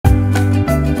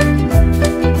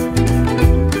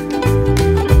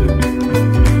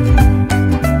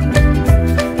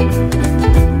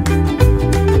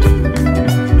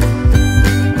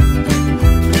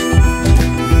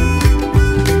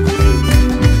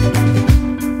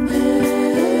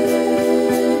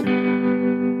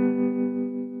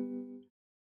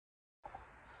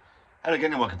Hello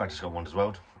again and welcome back to Scott Wonders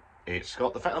World. It's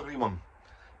Scott, the Fat Ugly One,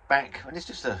 back, and it's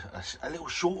just a little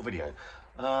short video.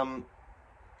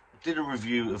 Did a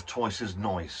review of Twice as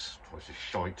Nice, Twice as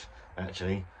Shite,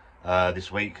 actually,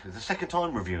 this week. It's the second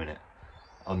time reviewing it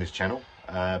on this channel,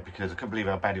 because I couldn't believe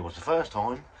how bad it was the first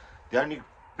time. The only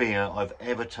beer I've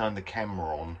ever turned the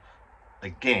camera on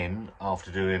again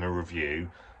after doing a review.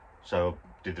 So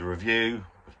I did the review,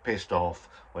 was pissed off,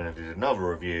 when I did another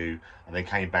review, and then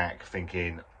came back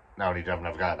thinking, no, I need to have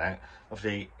another go at that.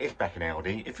 Obviously, it's back in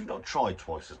Aldi. If you've not tried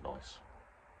Twice as Nice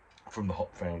from the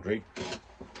Hop Foundry,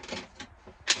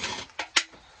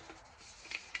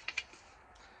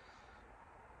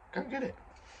 go and get it.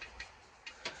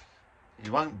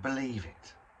 You won't believe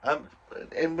it.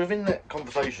 And within that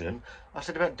conversation, I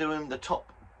said about doing the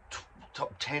top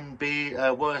 10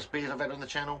 worst beers I've had on the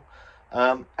channel.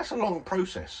 That's a long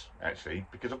process, actually,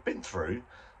 because I've been through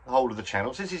the whole of the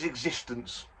channel since its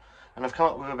existence, and I've come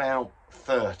up with about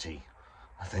 30,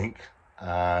 I think.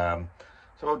 So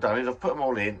what I've done is I've put them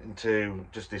all into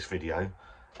just this video,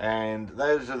 and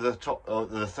those are the top,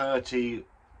 the 30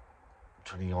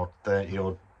 odd, 30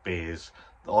 odd beers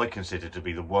that I consider to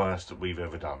be the worst that we've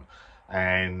ever done,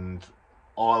 and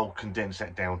I'll condense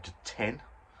that down to 10,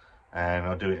 and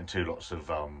I'll do it in two lots of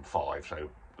 5, so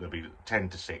there'll be 10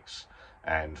 to 6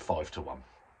 and 5 to 1.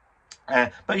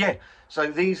 But yeah,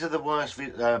 so these are the worst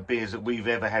beers that we've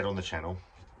ever had on the channel,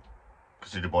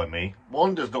 considered by me.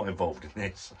 Wanda's not involved in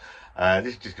this.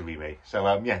 This is just gonna be me.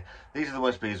 So yeah, these are the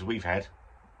worst beers we've had.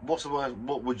 What's the worst?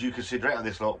 What would you consider out of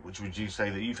this lot? Which would you say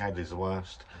that you've had is the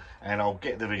worst? And I'll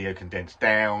get the video condensed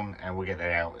down, and we'll get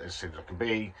that out as soon as I can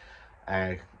be,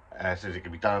 as soon as it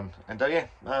can be done. And yeah,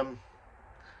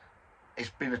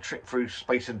 it's been a trip through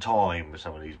space and time with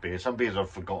some of these beers. Some beers I've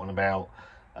forgotten about.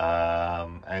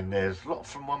 And there's a lot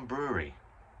from one brewery.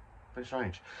 Pretty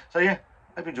strange. So yeah,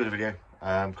 hope you enjoyed the video.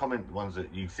 Comment the ones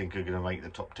that you think are going to make the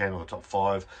top 10 or the top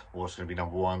 5, or what's going to be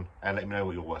number 1, and let me know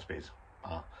what your worst beers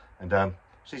are. And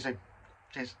see you soon.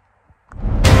 Cheers.